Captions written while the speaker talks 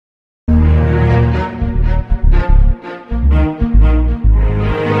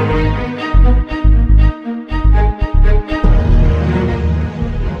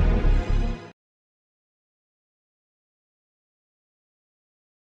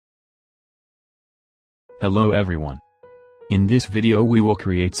Hello everyone. In this video we will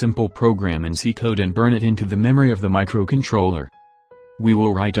create simple program in C code and burn it into the memory of the microcontroller. We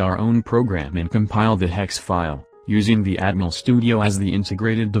will write our own program and compile the hex file, using the Atmel Studio as the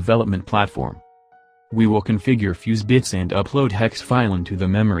integrated development platform. We will configure fuse bits and upload hex file into the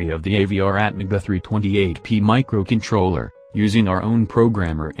memory of the AVR ATMega32 microcontroller, using our own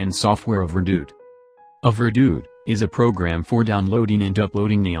programmer and software of Redoute. Redoute is a program for downloading and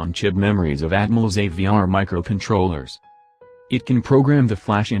uploading the on-chip memories of Atmel's AVR microcontrollers. It can program the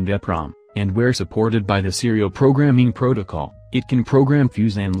flash and EPROM, and where supported by the serial programming protocol, it can program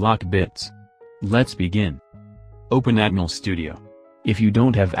fuse and lock bits. Let's begin. Open Atmel Studio. If you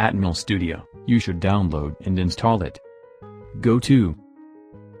don't have Atmel Studio, you should download and install it. Go to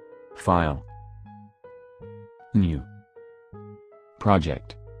File, New,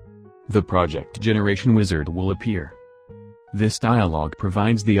 Project. The project generation wizard will appear. This dialog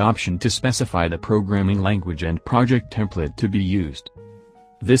provides the option to specify the programming language and project template to be used.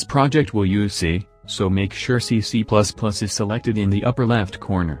 This project will use C, so make sure C++ is selected in the upper left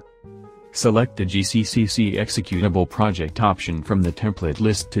corner. Select the GCC executable project option from the template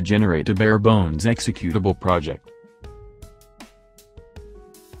list to generate a bare-bones executable project.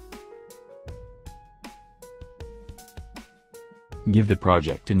 Give the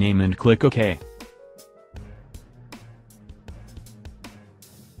project a name and click OK.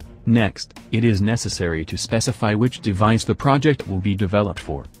 Next, it is necessary to specify which device the project will be developed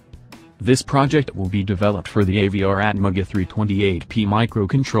for. This project will be developed for the AVR ATMega32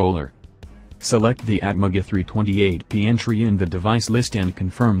 microcontroller. Select the ATMega32 entry in the device list and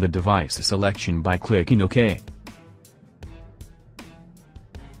confirm the device selection by clicking OK.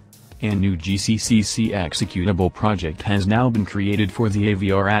 A new GCC executable project has now been created for the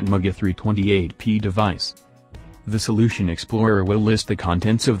AVR ATMega32 device. The Solution Explorer will list the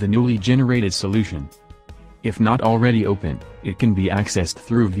contents of the newly generated solution. If not already open, it can be accessed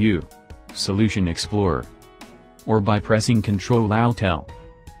through View, Solution Explorer, or by pressing Ctrl-Alt-L.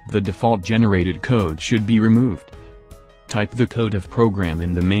 The default generated code should be removed. Type the code of program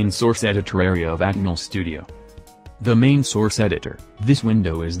in the main source editor area of Atmel Studio. The main source editor. This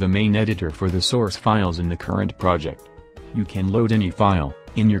window is the main editor for the source files in the current project. You can load any file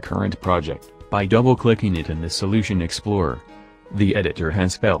in your current project by double-clicking it in the Solution Explorer. The editor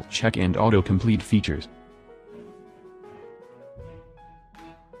has spell check and autocomplete features.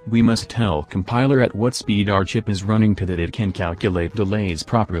 We must tell compiler at what speed our chip is running so that it can calculate delays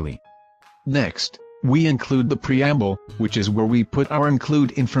properly. Next, we include the preamble, which is where we put our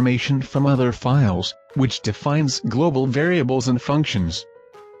include information from other files, which defines global variables and functions.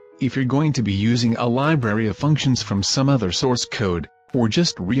 If you're going to be using a library of functions from some other source code, or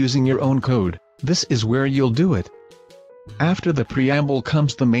just reusing your own code, this is where you'll do it. After the preamble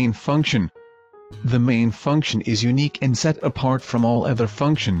comes the main function. The main function is unique and set apart from all other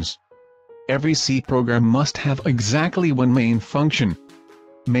functions. Every C program must have exactly one main function.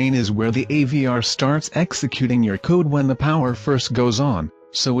 Main is where the AVR starts executing your code when the power first goes on,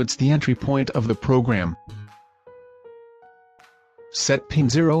 so it's the entry point of the program. Set pin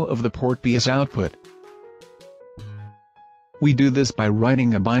 0 of the port B as output. We do this by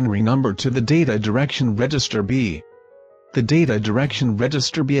writing a binary number to the data direction register B. The data direction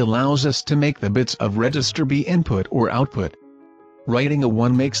register B allows us to make the bits of register B input or output. Writing a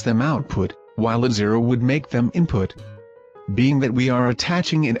 1 makes them output, while a 0 would make them input. Being that we are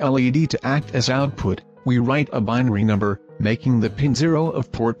attaching an LED to act as output, we write a binary number, making the pin 0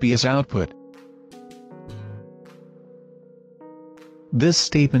 of port B as output. This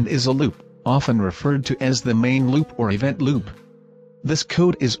statement is a loop, often referred to as the main loop or event loop. This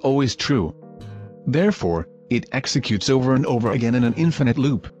code is always true. Therefore, it executes over and over again in an infinite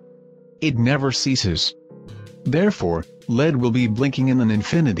loop. It never ceases. Therefore, LED will be blinking in an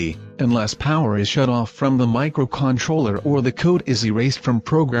infinity, unless power is shut off from the microcontroller or the code is erased from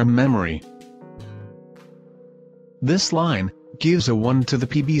program memory. This line gives a 1 to the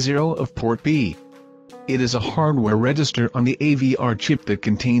PB0 of port B. It is a hardware register on the AVR chip that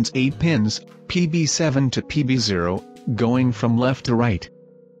contains 8 pins, PB7 to PB0, going from left to right.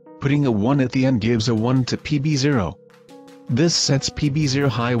 Putting a 1 at the end gives a 1 to PB0. This sets PB0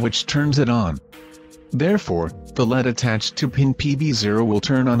 high, which turns it on. Therefore, the LED attached to pin PB0 will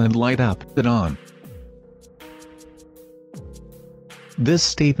turn on and light up it on. This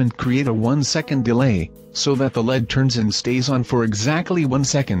statement creates a 1-second delay, so that the LED turns and stays on for exactly 1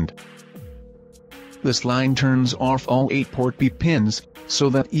 second. This line turns off all 8 port B pins, so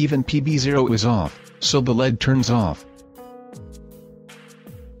that even PB0 is off, so the LED turns off.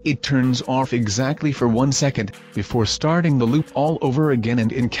 It turns off exactly for 1 second, before starting the loop all over again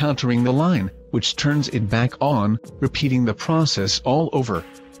and encountering the line, which turns it back on, repeating the process all over.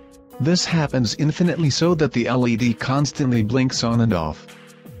 This happens infinitely so that the LED constantly blinks on and off.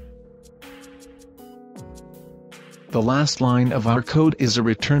 The last line of our code is a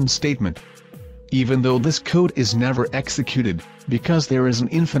return statement. Even though this code is never executed, because there is an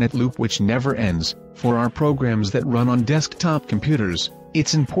infinite loop which never ends, for our programs that run on desktop computers,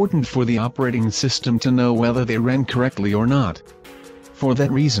 it's important for the operating system to know whether they ran correctly or not. For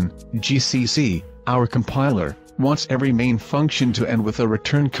that reason, GCC, our compiler, wants every main function to end with a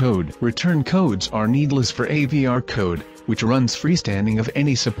return code. Return codes are needless for AVR code, which runs freestanding of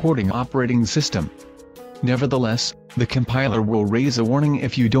any supporting operating system. Nevertheless, the compiler will raise a warning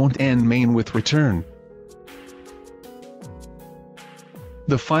if you don't end main with return.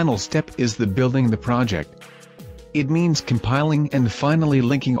 The final step is the building the project. It means compiling and finally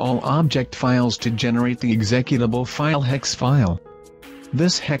linking all object files to generate the executable file hex file.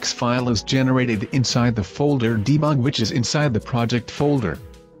 This hex file is generated inside the folder debug, which is inside the project folder.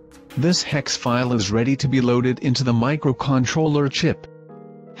 This hex file is ready to be loaded into the microcontroller chip.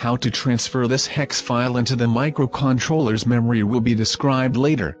 How to transfer this hex file into the microcontroller's memory will be described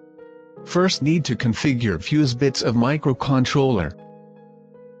later. First, need to configure fuse bits of microcontroller.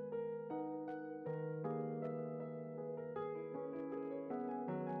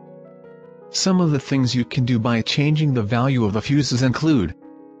 Some of the things you can do by changing the value of the fuses include: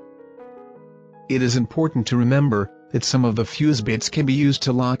 it is important to remember that some of the fuse bits can be used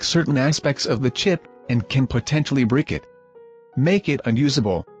to lock certain aspects of the chip, and can potentially brick it, make it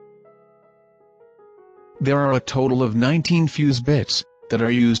unusable. There are a total of 19 fuse bits that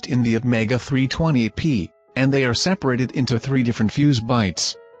are used in the ATMega32, and they are separated into 3 different fuse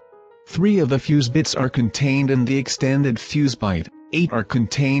bytes. 3 of the fuse bits are contained in the extended fuse byte, 8 are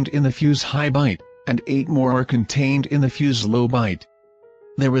contained in the fuse high byte, and 8 more are contained in the fuse low byte.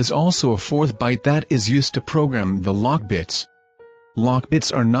 There is also a 4th byte that is used to program the lock bits. Lock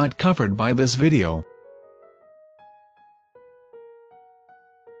bits are not covered by this video.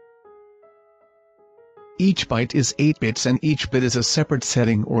 Each byte is 8 bits and each bit is a separate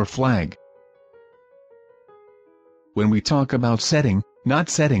setting or flag. When we talk about setting,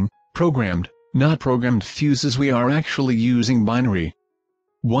 programmed, not programmed fuses, we are actually using binary.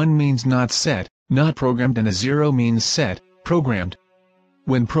 1 means not set, not programmed, and a 0 means set, programmed.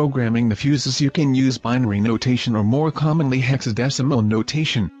 When programming the fuses you can use binary notation or more commonly hexadecimal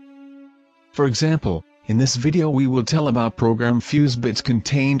notation. For example, in this video we will tell about program fuse bits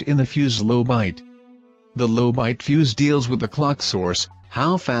contained in the fuse low byte. The low byte fuse deals with the clock source,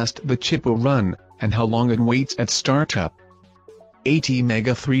 how fast the chip will run, and how long it waits at startup.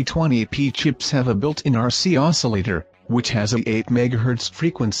 ATMega32 chips have a built-in RC oscillator, which has a 8 MHz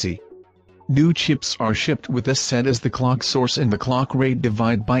frequency. New chips are shipped with this set as the clock source and the clock rate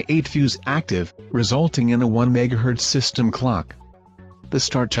divided by 8 fuse active, resulting in a 1 MHz system clock. The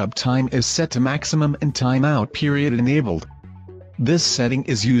startup time is set to maximum and timeout period enabled. This setting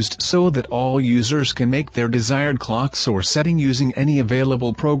is used so that all users can make their desired clock source setting using any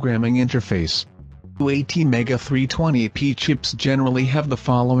available programming interface. ATMega32 chips generally have the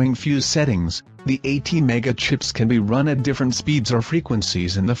following fuse settings. The ATMega chips can be run at different speeds or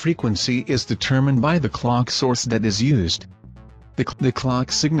frequencies, and the frequency is determined by the clock source that is used. The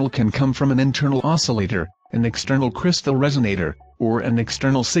clock signal can come from an internal oscillator, an external crystal resonator, or an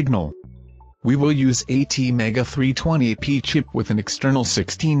external signal. We will use ATMega32 chip with an external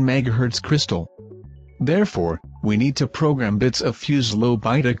 16 MHz crystal. Therefore, we need to program bits of fuse low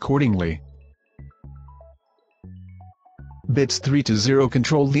byte accordingly. Bits 3 to 0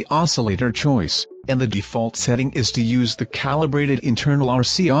 control the oscillator choice, and the default setting is to use the calibrated internal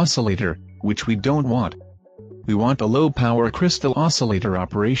RC oscillator, which we don't want. We want a low-power crystal oscillator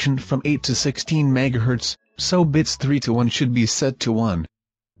operation from 8 to 16 MHz, so bits 3 to 1 should be set to 1.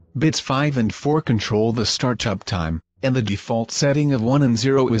 Bits 5 and 4 control the startup time, and the default setting of 1 and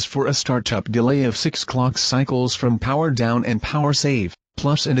 0 is for a startup delay of 6 clock cycles from power down and power save,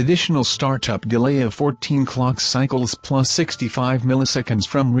 plus an additional startup delay of 14 clock cycles plus 65 milliseconds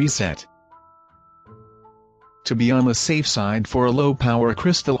from reset. To be on the safe side for a low-power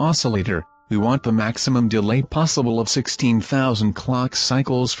crystal oscillator, we want the maximum delay possible of 16,000 clock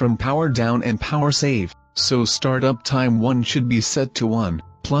cycles from power down and power save, so startup time 1 should be set to 1,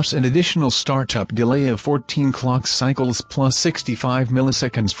 plus an additional startup delay of 14 clock cycles plus 65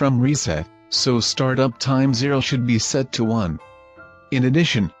 milliseconds from reset, so startup time 0 should be set to 1. In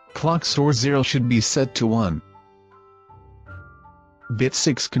addition, clock source 0 should be set to 1. Bit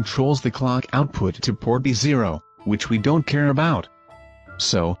 6 controls the clock output to port B0, which we don't care about.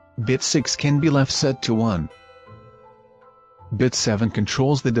 So, bit 6 can be left set to 1. Bit 7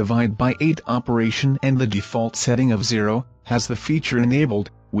 controls the divide by 8 operation, and the default setting of 0 has the feature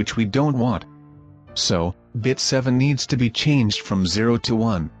enabled, which we don't want. So, bit 7 needs to be changed from 0 to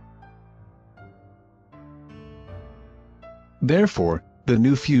 1. Therefore, the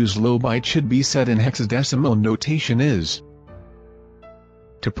new fuse low byte should be set in hexadecimal notation is.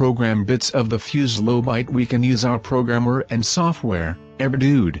 To program bits of the fuse low byte, we can use our programmer and software,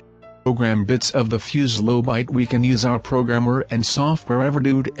 EverDude. Program bits of the fuse low byte, we can use our programmer and software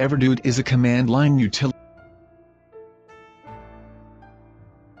EverDude. EverDude is a command line utility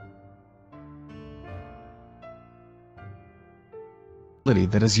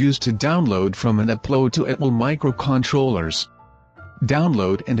that is used to download from and upload to AVR microcontrollers.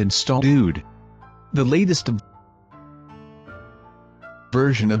 Download and install Dude. The latest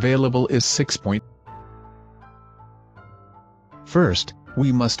version available is 6. First,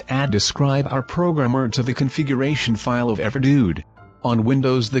 we must describe our programmer to the configuration file of EverDude. On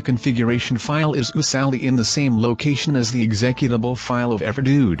Windows, the configuration file is usually in the same location as the executable file of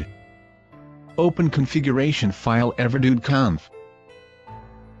EverDude. Open configuration file everdude.conf.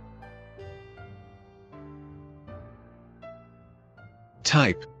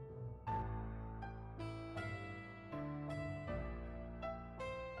 Type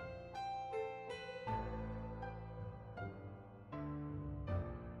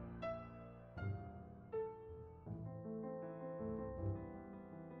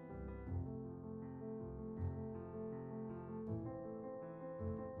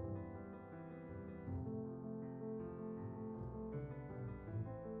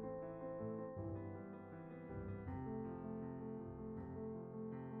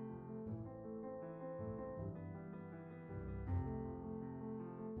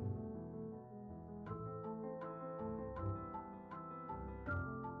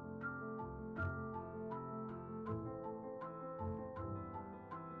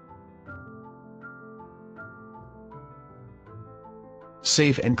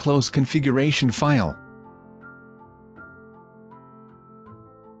Save and close configuration file.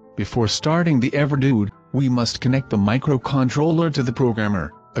 Before starting the EverDude, we must connect the microcontroller to the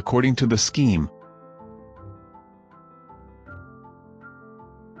programmer, according to the scheme.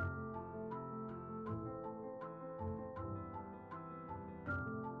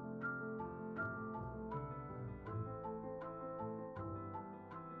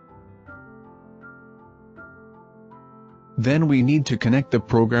 Then we need to connect the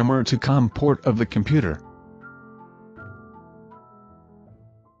programmer to COM port of the computer.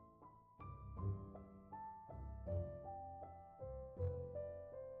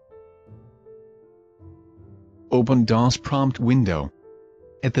 Open DOS prompt window.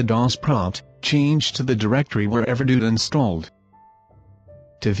 At the DOS prompt, change to the directory where EverDude installed.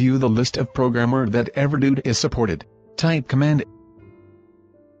 To view the list of programmer that EverDude is supported, type command.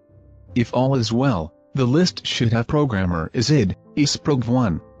 If all is well, the list should have programmer is id,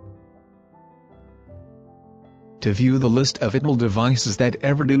 isprog1. To view the list of AVR devices that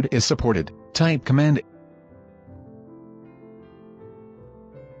EverDude is supported, type command.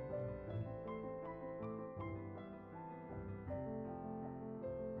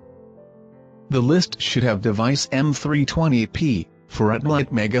 The list should have device M328P, for AVR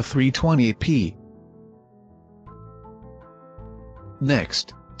ATMega32.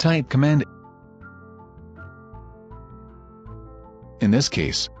 Next, type command. In this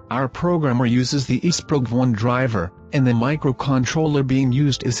case, our programmer uses the isprog1 driver, and the microcontroller being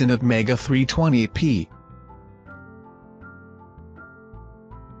used is an ATMega32.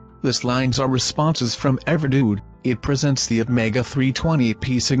 This lines are responses from EverDude. It presents the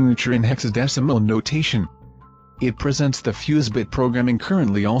ATMega32 signature in hexadecimal notation. It presents the fuse bit programming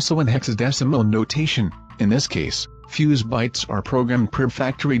currently also in hexadecimal notation. In this case, fuse bytes are programmed per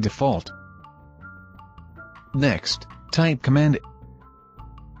factory default. Next, type command.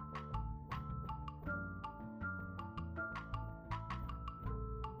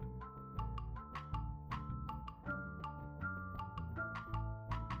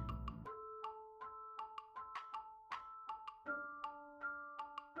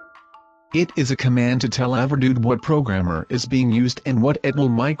 It is a command to tell EverDude what programmer is being used and what AVR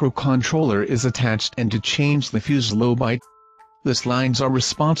microcontroller is attached, and to change the fuse low byte. This lines are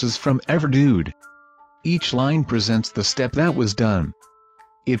responses from EverDude. Each line presents the step that was done.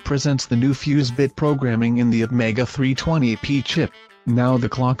 It presents the new fuse bit programming in the ATMega32 chip. Now the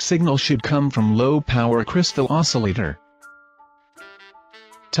clock signal should come from low power crystal oscillator.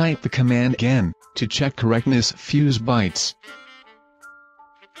 Type the command again, to check correctness fuse bytes.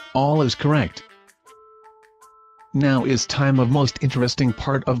 All is correct. Now is time of most interesting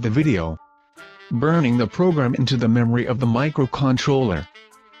part of the video. burning the program into the memory of the microcontroller.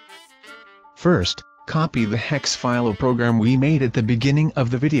 First, copy the hex file of program we made at the beginning of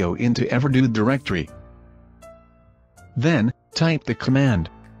the video into AVR directory. Then, type the command.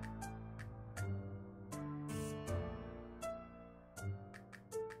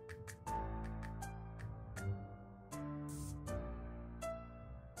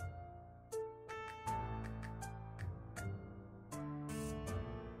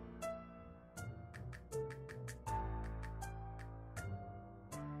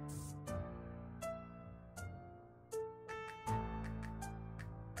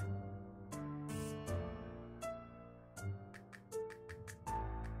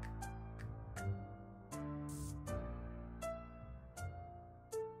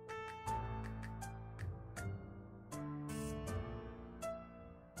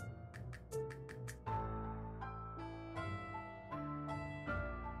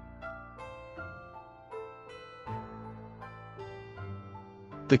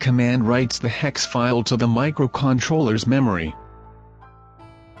 The command writes the hex file to the microcontroller's memory.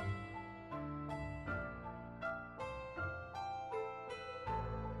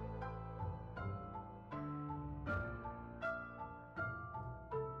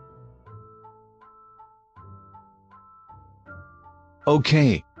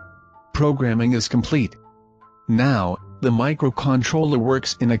 OK. Programming is complete. Now, the microcontroller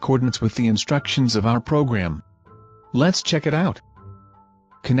works in accordance with the instructions of our program. Let's check it out.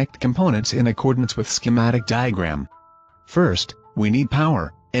 Connect components in accordance with schematic diagram. First, we need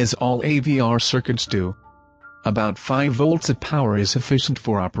power, as all AVR circuits do. About 5 volts of power is sufficient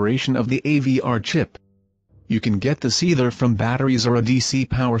for operation of the AVR chip. You can get this either from batteries or a DC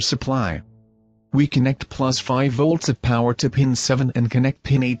power supply. We connect plus 5 volts of power to pin 7 and connect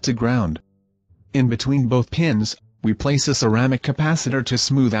pin 8 to ground. In between both pins, we place a ceramic capacitor to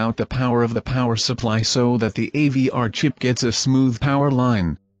smooth out the power of the power supply so that the AVR chip gets a smooth power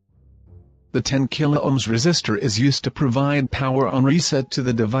line. The 10 kΩ resistor is used to provide power on reset to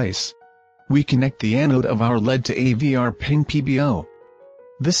the device. We connect the anode of our LED to AVR pin PBO.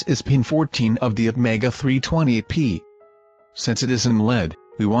 This is pin 14 of the ATMega32. Since it is in LED,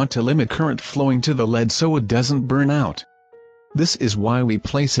 we want to limit current flowing to the LED so it doesn't burn out. This is why we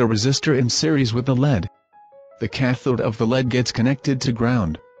place a resistor in series with the LED. The cathode of the LED gets connected to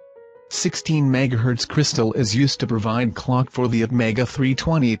ground. 16 MHz crystal is used to provide clock for the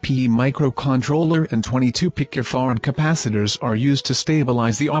ATMega32 microcontroller, and 22 picofarad capacitors are used to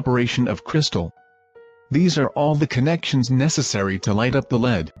stabilize the operation of crystal. These are all the connections necessary to light up the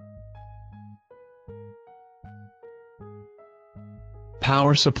LED.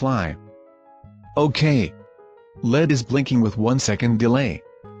 Power supply. OK. LED is blinking with 1 second delay.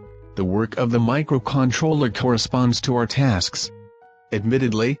 The work of the microcontroller corresponds to our tasks.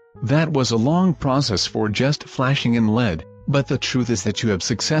 Admittedly, that was a long process for just flashing in LED, but the truth is that you have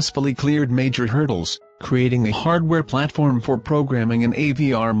successfully cleared major hurdles, creating a hardware platform for programming an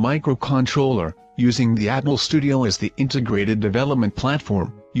AVR microcontroller, using the Atmel Studio as the integrated development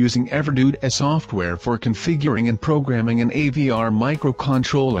platform, using AVR as software for configuring and programming an AVR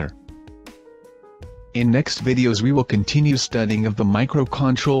microcontroller. In next videos we will continue studying of the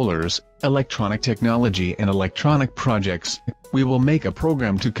microcontrollers, electronic technology and electronic projects. We will make a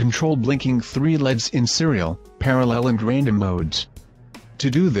program to control blinking 3 LEDs in serial, parallel and random modes. To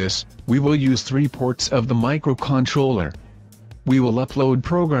do this, we will use 3 ports of the microcontroller. We will upload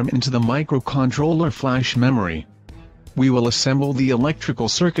program into the microcontroller flash memory. We will assemble the electrical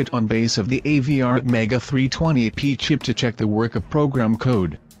circuit on base of the AVR ATMega32 chip to check the work of program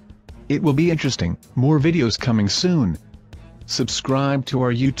code. It will be interesting. More videos coming soon. Subscribe to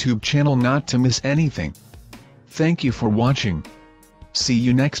our YouTube channel not to miss anything. Thank you for watching. See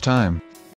you next time.